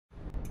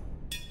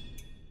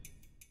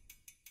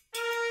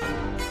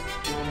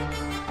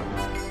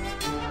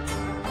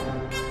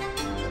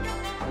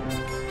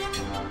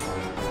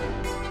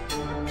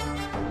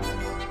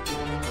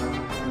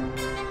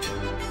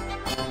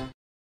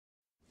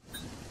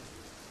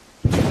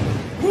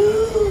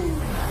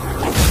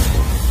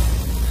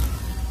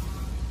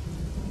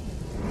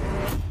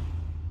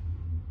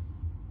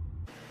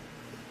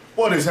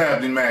What is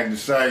happening,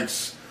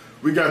 Magnacites?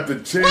 We got the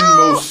 10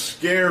 most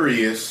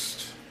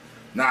scariest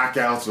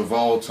knockouts of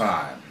all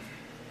time.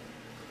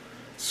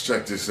 Let's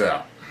check this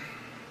out.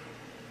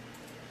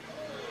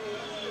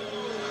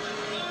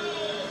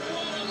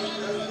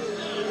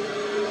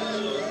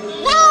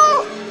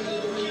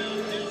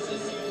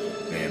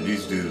 Man,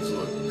 these dudes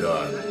look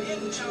done.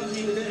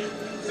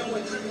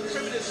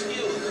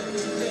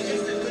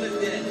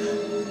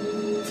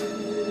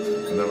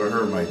 I never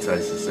heard Mike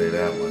Tyson say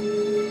that one.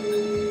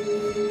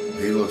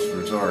 He looks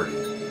retarded.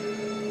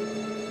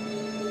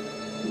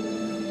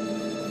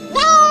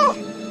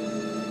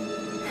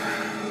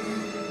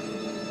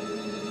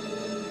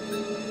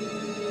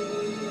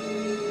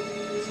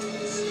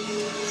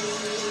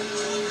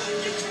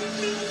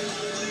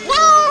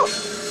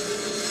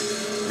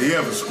 Do you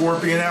have a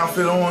scorpion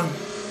outfit on?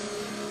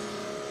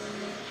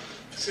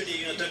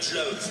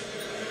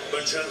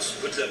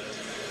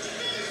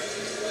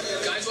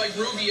 Guys like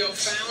Rubio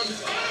found.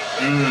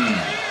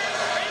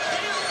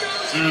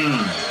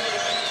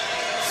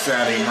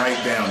 Sat him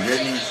right down,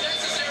 didn't he?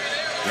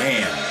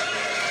 Damn.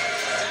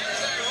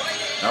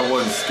 That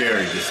wasn't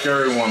scary. The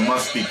scary one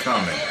must be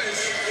coming.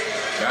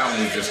 That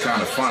one was just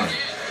kind of funny.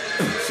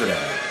 Sit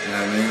down. You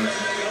know what I mean?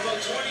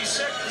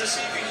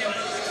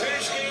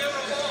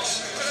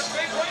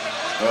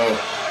 Oh.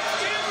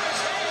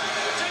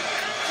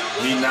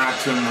 He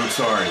knocked him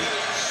retarded.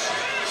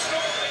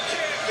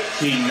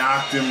 He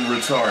knocked him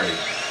retarded.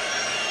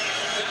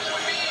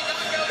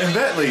 And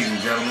that, ladies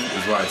and gentlemen,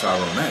 is why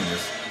Tyrone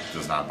Magnus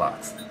does not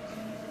box.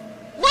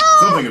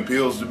 Something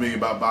appeals to me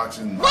about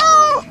boxing.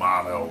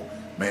 Mono,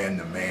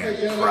 man-to-man,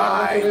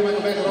 pride. You know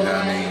what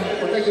I mean?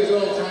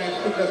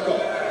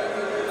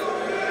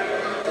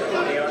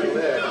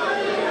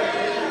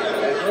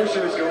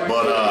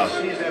 But,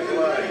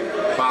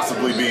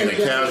 possibly being a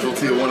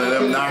casualty of one of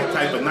them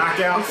type of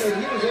knockouts,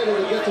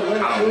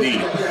 I don't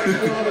need it.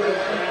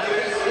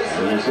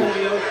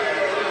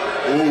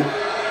 Ooh.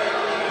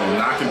 Oh,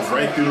 knock him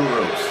right through the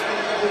ropes.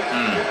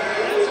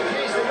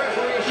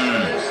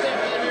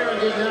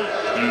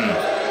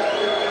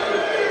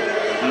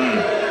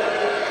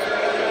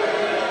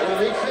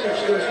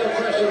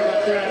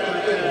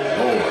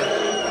 Lord.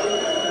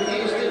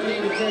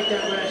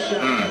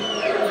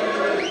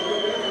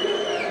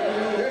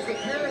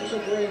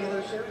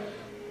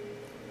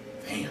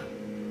 Damn.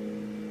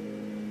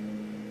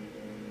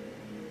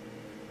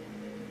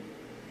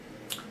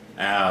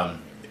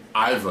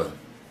 Iva,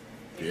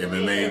 the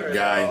MMA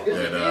guy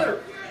that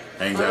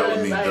hangs out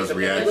with me, does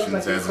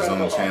reactions, has his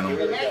own channel.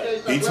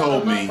 He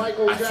told me,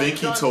 I think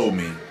he told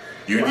me,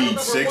 you need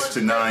 6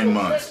 to 9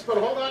 months.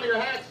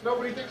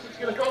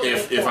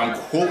 If I'm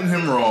quoting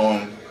him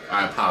wrong,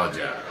 I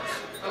apologize.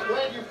 I'm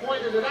glad you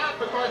pointed it out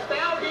because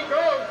down he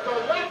goes to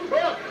left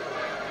hook.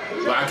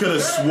 But I could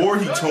have swore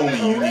he told me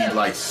you need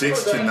like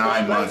 6 to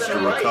 9 months to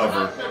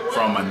recover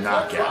from a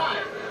knockout.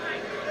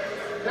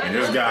 And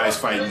there's guys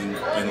fighting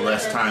in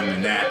less time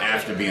than that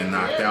after being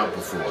knocked out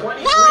before.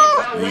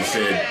 And he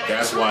said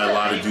that's why a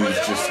lot of dudes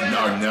just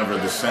are never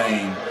the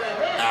same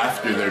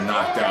after they're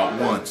knocked out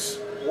once,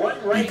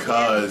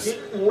 because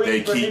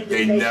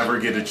they never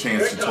get a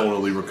chance to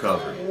totally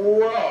recover.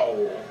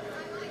 Whoa.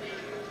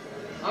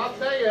 I'll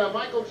tell you,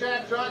 Michael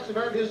Jack Johnson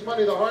earned his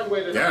money the hard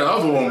way today. Yeah, the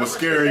other one was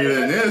scarier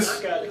than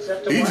this.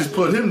 He just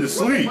put him to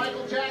sleep.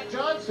 Michael Jack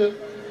Johnson,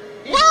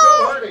 he's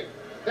still hurting.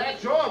 That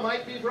jaw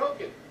might be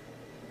broken.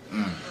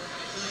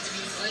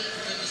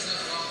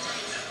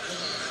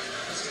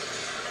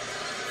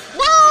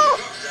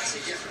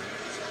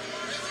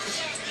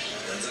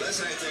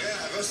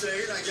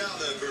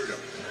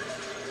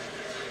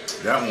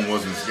 That one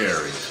wasn't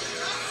scary.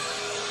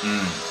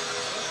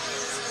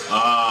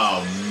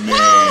 Oh,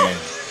 man.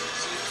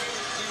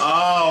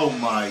 Oh,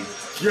 my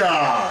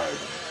God.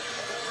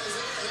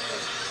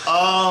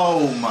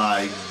 Oh,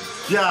 my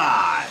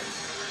God.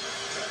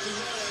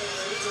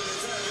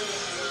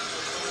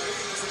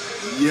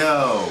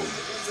 Yo.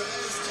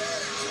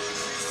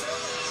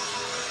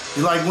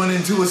 He like went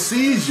into a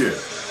seizure.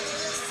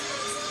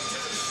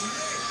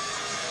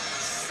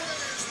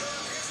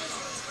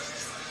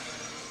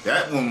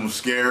 That one was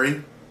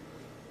scary.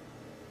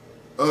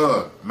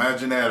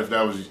 Imagine that if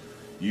that was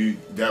you,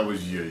 that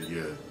was your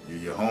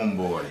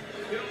homeboy.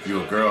 If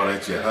you're a girl,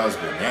 that's your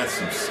husband. That's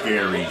some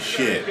scary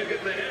shit.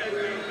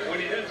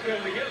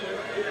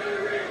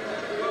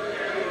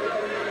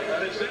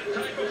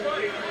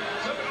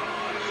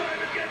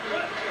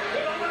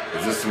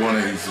 Is this the one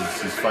that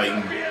he's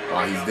fighting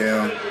while he's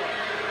down?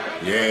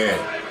 Yeah.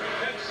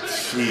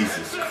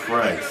 Jesus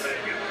Christ.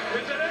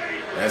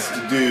 That's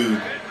the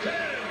dude.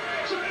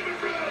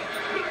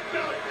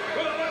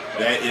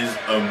 That is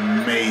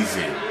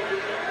amazing.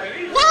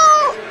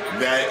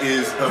 That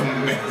is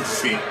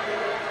amazing.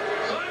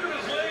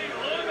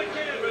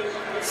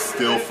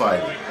 Still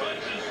fighting.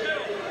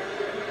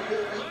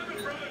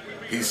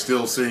 He's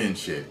still saying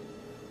shit.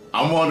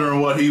 I'm wondering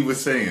what he was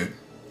saying.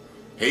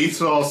 He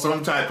saw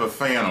some type of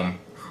phantom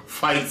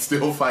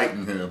still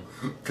fighting him.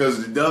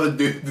 Because the other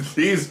dude,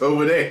 he's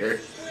over there.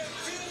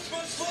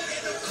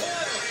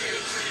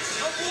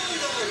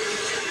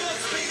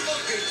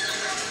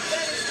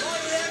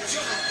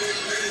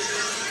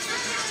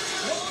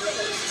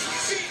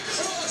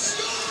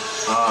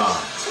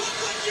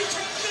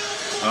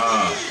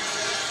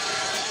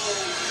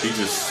 He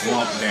just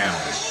slumped down.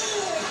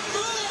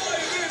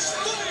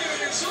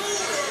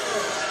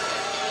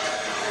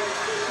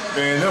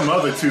 Man, them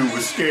other two were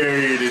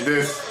scarier than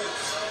this.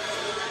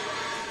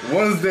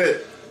 Ones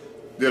that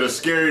are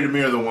scary to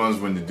me are the ones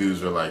when the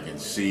dudes are like in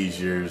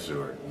seizures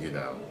or, you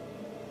know.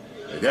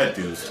 Like that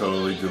dude's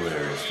totally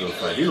delirious. Still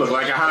fight. He looked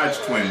like a Hodge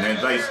twin,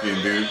 that light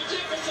skinned dude.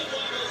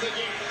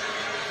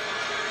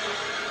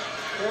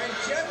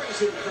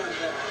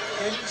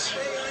 Can he stay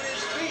on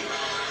his feet?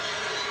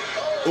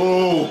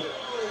 Oh.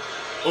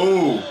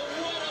 Oh.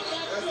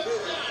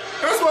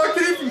 That's why I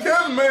keep from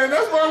Kevin, man.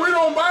 That's why we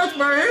don't box,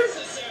 man.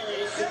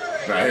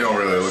 Nah, he don't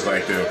really look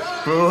like that.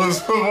 But it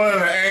was from one of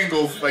the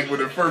angles, like when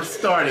it first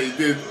started, it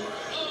did.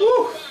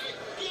 Woo.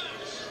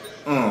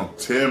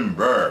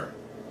 Timber.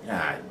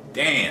 God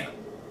damn.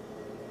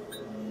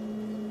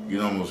 You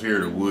can almost hear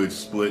the wood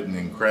splitting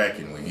and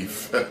cracking when he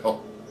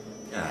fell.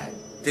 God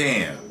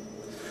damn.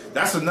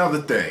 That's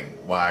another thing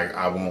why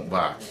I won't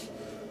box.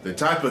 The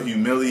type of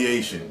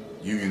humiliation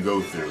you can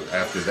go through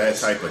after that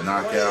type of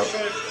knockout.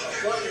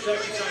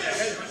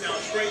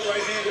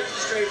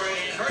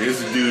 Here's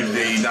the dude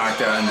that he knocked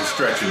out in the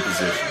stretching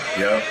position.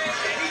 Yep.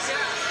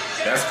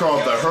 That's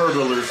called the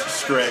hurdler's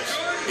stretch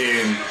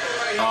in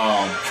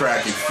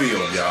track and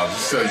field, y'all,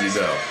 just so you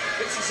know.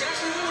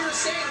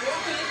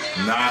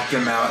 Knocked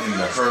him out in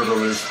the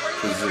hurdler's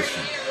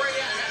position.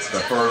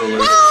 The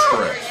hurdler's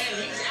stretch.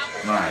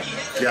 My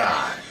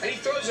God. And he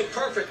throws it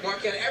perfect,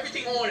 Mark. He had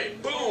everything on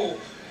it. Boom.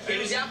 He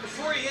was out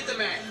before he hit the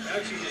mat.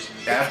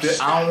 After,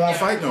 I don't want to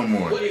fight no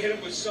more.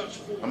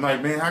 I'm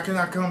like, man, how can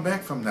I come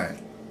back from that?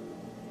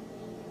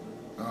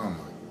 Oh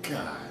my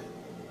God.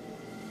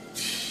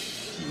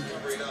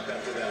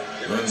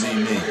 Wouldn't be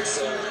me.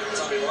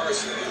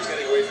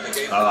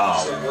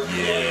 Oh,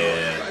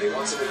 yeah. He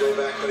wants him to go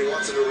back, but he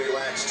wants him to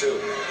relax too.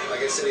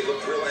 Like I said, he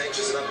looked real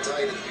anxious and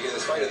uptight at the beginning of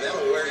this fight, and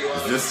that'll wear you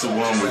out. Is this the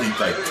one where he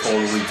like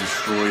totally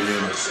destroyed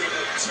him?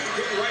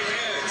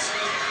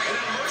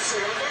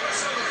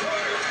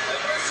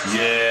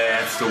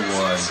 Yeah, that's the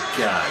one.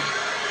 God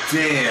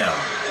damn.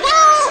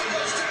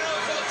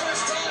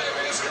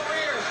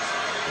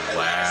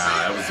 Wow,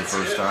 that was the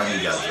first time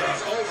he got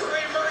dropped.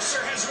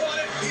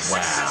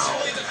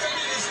 Wow.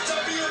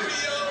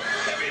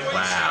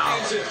 Wow. I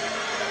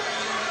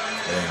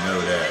didn't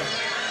know that.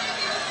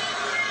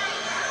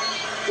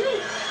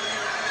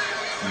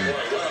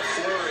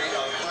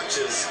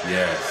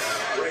 Yes.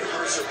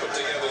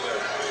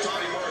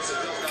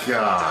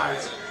 God.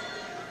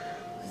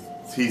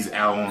 He's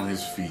out on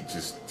his feet,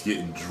 just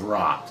getting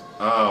dropped.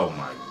 Oh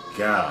my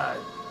God.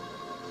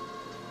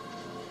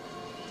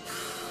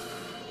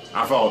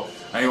 I ain't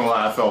gonna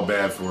lie, I felt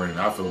bad for him.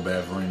 I feel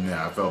bad for him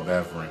now. I felt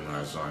bad for him when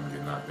I saw him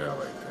get knocked out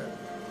like that.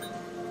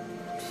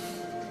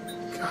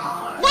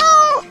 God.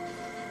 No!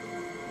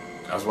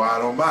 That's why I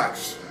don't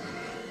box.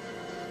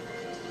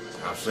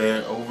 I've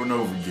said it over and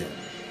over again.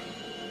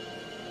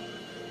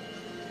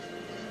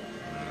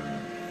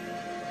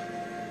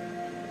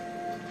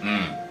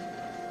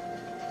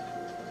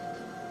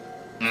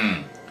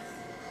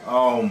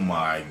 Oh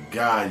my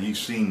God, you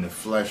seen the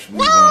flesh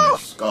move on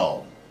his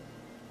skull.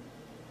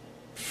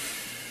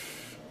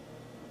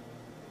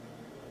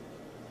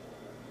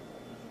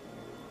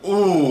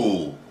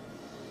 Ooh.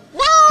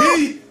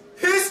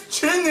 His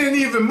chin didn't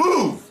even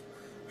move.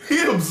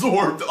 He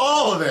absorbed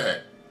all of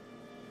that.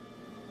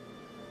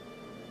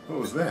 What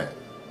was that?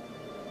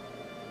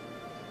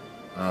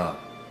 Damn.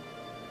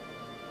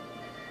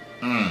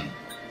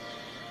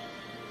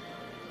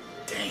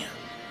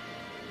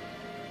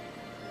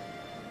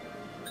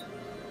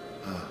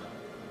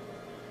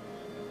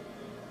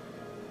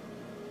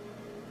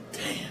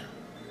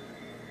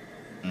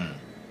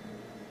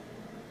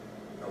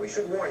 We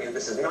should warn you,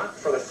 this is not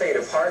for the faint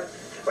of heart.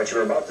 What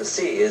you're about to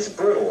see is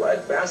brutal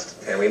at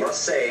best, and we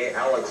must say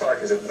Alan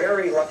Clark is a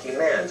very lucky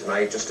man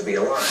tonight just to be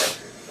alive.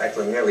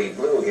 Eklund nearly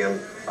blew him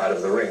out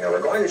of the ring. Now,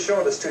 we're going to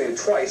show this to you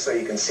twice so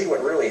you can see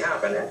what really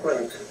happened.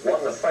 Eklund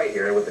won the fight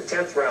here with the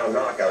 10th round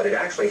knockout. It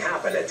actually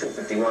happened at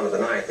 2:51 of the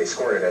 9th. They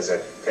scored it as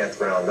a 10th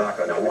round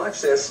knockout. Now,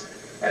 watch this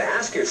and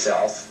ask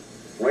yourself,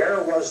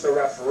 where was the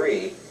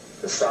referee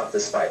to stop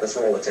this fight? Let's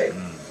roll the tape.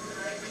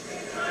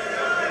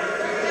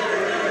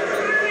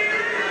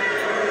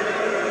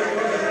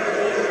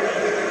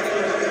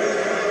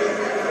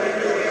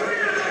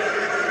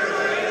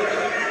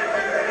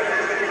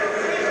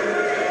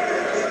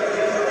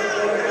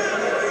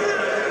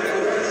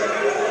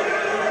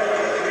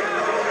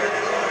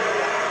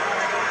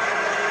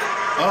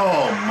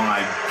 Oh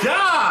my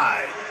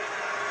God!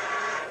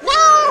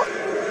 No!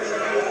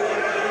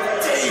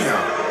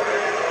 Damn!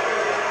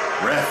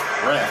 Ref.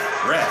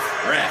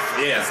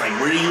 Yeah, it's like,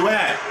 where are you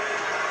at?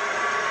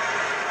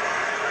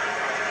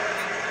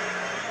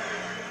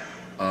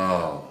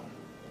 Oh.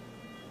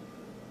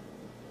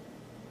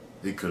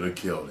 They could have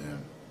killed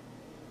him.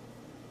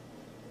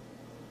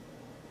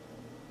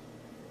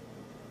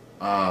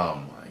 Oh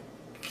my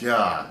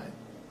God.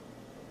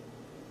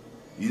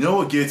 You know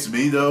what gets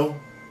me though?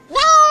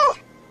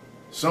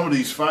 Some of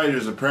these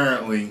fighters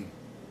apparently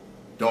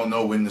don't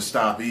know when to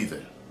stop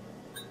either.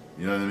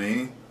 You know what I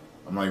mean?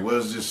 I'm like, what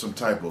is this, some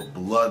type of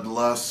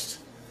bloodlust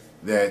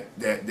that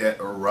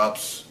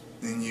erupts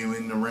in you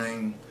in the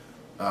ring?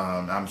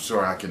 I'm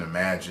sure I can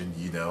imagine,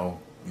 you know,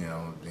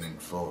 being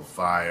full of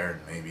fire,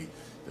 and maybe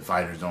the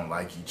fighters don't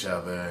like each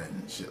other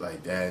and shit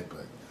like that.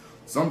 But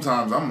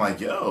sometimes I'm like,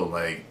 yo,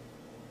 like,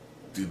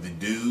 do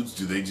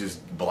they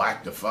just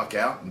black the fuck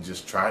out and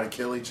just try to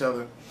kill each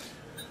other?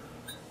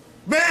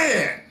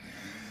 Man,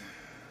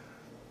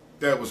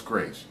 that was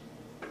crazy.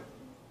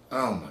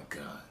 Oh my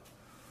God.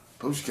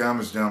 Post your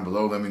comments down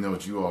below. Let me know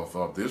what you all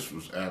thought. This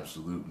was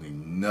absolutely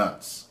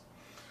nuts.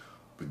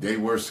 But they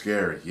were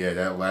scary. Yeah,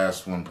 that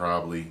last one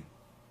probably.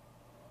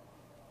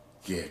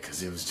 Yeah,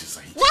 because it was just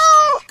like,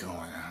 just going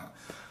out.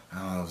 I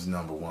don't know if it was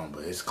number one,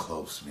 but it's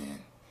close, man.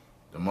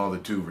 The other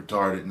two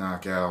retarded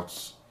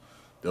knockouts,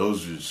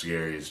 those are the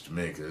scariest to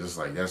me, because it's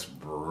like, that's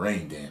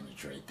brain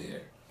damage right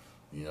there.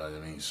 You know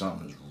what I mean?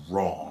 Something's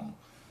wrong.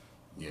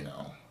 You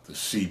know, the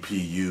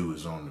CPU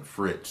is on the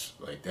fritz.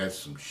 Like, that's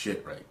some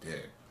shit right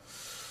there.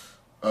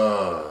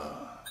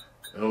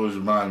 It always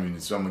reminds me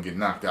that someone get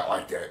knocked out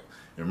like that.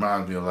 It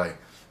reminds me of, like,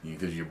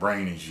 because your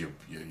brain is your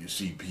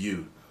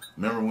CPU.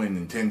 Remember when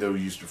Nintendo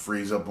used to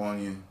freeze up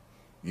on you?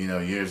 You know,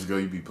 years ago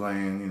you'd be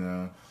playing, you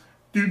know.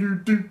 You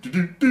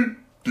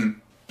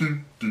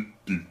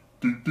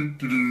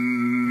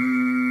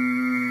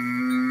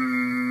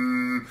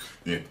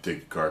have to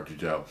take the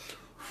cartridge out,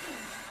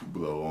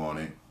 blow on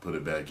it, put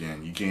it back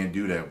in. You can't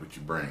do that with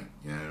your brain.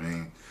 You know what I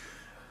mean?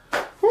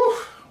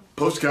 Whew.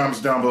 Post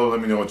comments down below.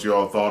 Let me know what you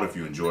all thought. If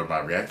you enjoyed my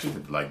reaction,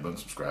 hit the like button,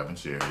 subscribe, and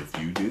share. If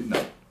you did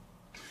not,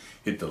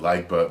 hit the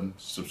like button,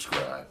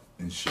 subscribe,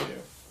 and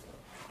share.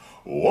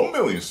 1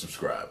 million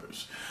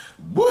subscribers.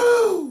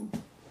 Woo!